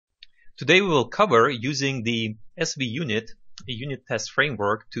Today we will cover using the SVUnit, a unit test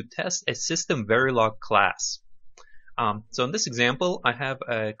framework, to test a SystemVerilog class. So in this example, I have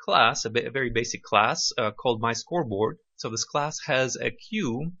a class, a very basic class called myScoreboard. So this class has a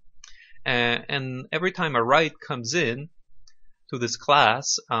queue, and every time a write comes in to this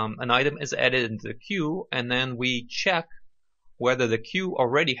class, an item is added into the queue, and then we check whether the queue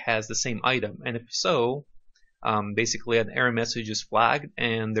already has the same item, and if so, basically an error message is flagged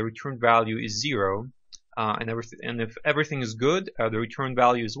and the return value is 0, and if everything is good, the return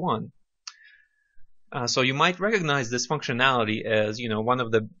value is 1. So you might recognize this functionality as, one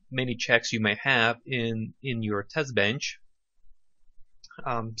of the many checks you may have in your test bench.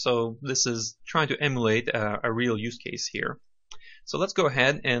 So this is trying to emulate a real use case here. So let's go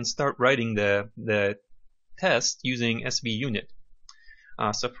ahead and start writing the test using SVUnit.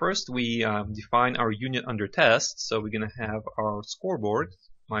 So first we define our unit under test. So we're going to have our scoreboard,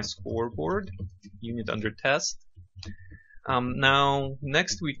 myScoreboard, unit under test. Now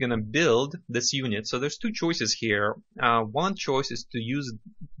next we're going to build this unit. So there's two choices here. One choice is to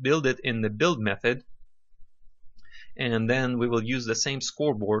build it in the build method, and then we will use the same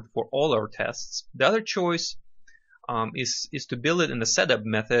scoreboard for all our tests. The other choice is to build it in the setup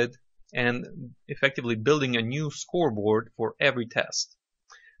method and effectively building a new scoreboard for every test.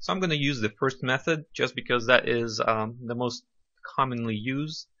 So I'm going to use the first method just because that is the most commonly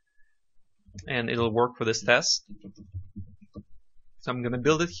used, and it'll work for this test. So I'm going to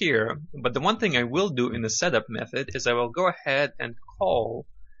build it here, but the one thing I will do in the setup method is I will go ahead and call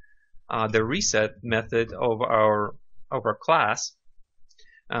the reset method of our class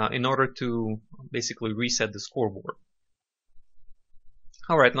in order to basically reset the scoreboard.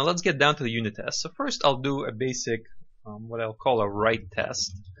 Alright, now let's get down to the unit test. So first I'll do a basic, what I'll call a write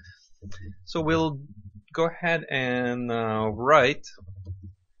test. So we'll go ahead and write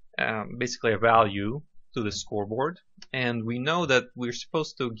basically a value to the scoreboard, and we know that we're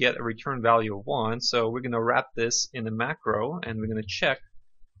supposed to get a return value of 1, so we're going to wrap this in a macro, and we're going to check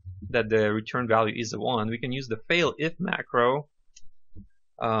that the return value is a 1. We can use the fail if macro,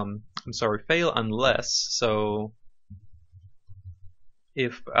 fail unless. So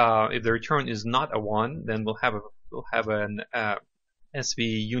if the return is not a 1, then we'll have an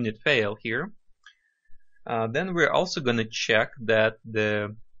SVUnit fail here. Then we're also going to check that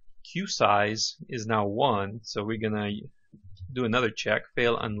the queue size is now 1, so we're going to do another check,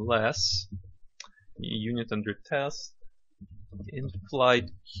 fail unless unit under test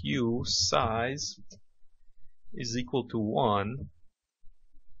in-flight queue size is equal to 1.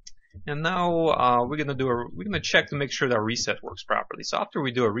 And now we're going to check to make sure that our reset works properly. So after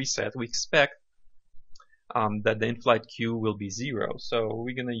we do a reset, we expect that the in-flight queue will be 0. So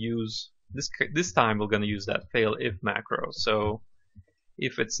we're going to use this time we're going to use that fail if macro. So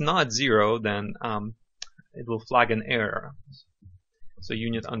if it's not 0, then it will flag an error. So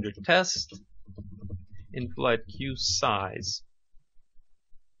unit under test in-flight queue size.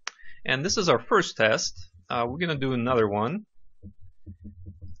 And this is our first test. We're going to do another one.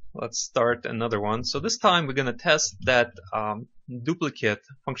 Let's start another one. So this time we're going to test that duplicate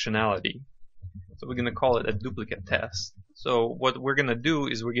functionality. So we're going to call it a duplicate test. So what we're going to do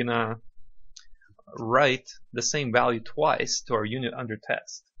is we're going to write the same value twice to our unit under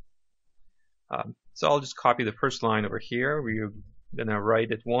test. So I'll just copy the first line over here. We're going to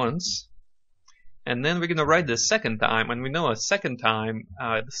write it once, and then we're going to write the second time, and we know a second time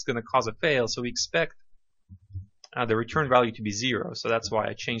this is going to cause a fail, so we expect the return value to be 0. So that's why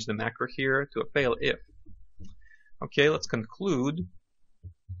I changed the macro here to a fail if. Okay, let's conclude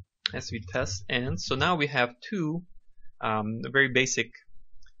SVTest end. So now we have two very basic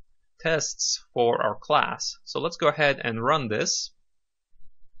tests for our class. So let's go ahead and run this.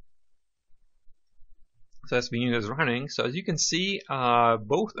 So SVUnit is running. So as you can see,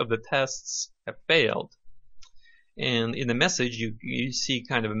 both of the tests have failed. And in the message, you see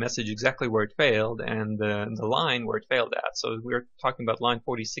kind of a message exactly where it failed and the line where it failed at. So we're talking about line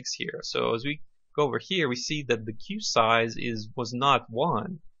 46 here. So as we go over here, we see that the queue size was not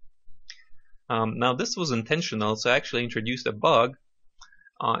 1. Now this was intentional, so I actually introduced a bug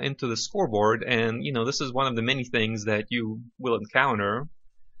into the scoreboard, and this is one of the many things that you will encounter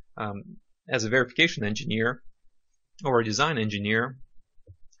as a verification engineer or a design engineer.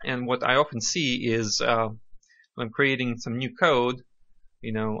 And what I often see is when I'm creating some new code,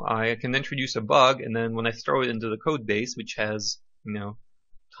 I can introduce a bug, and then when I throw it into the code base, which has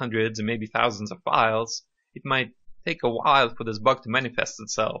hundreds and maybe thousands of files, it might take a while for this bug to manifest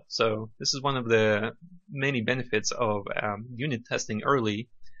itself. So this is one of the many benefits of unit testing early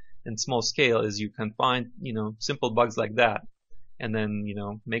and small scale, is you can find simple bugs like that and then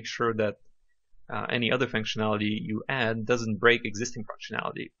make sure that any other functionality you add doesn't break existing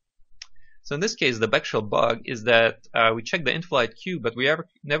functionality. So in this case, the backshell bug is that we checked the in-flight queue, but we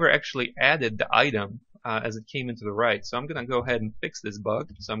never actually added the item as it came into the write. So I'm going to go ahead and fix this bug.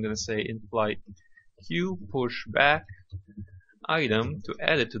 So I'm going to say in-flight queue push back item to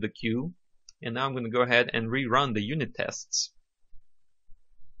add it to the queue. And now I'm going to go ahead and rerun the unit tests.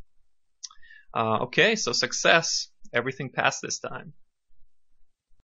 Okay, so success. Everything passed this time.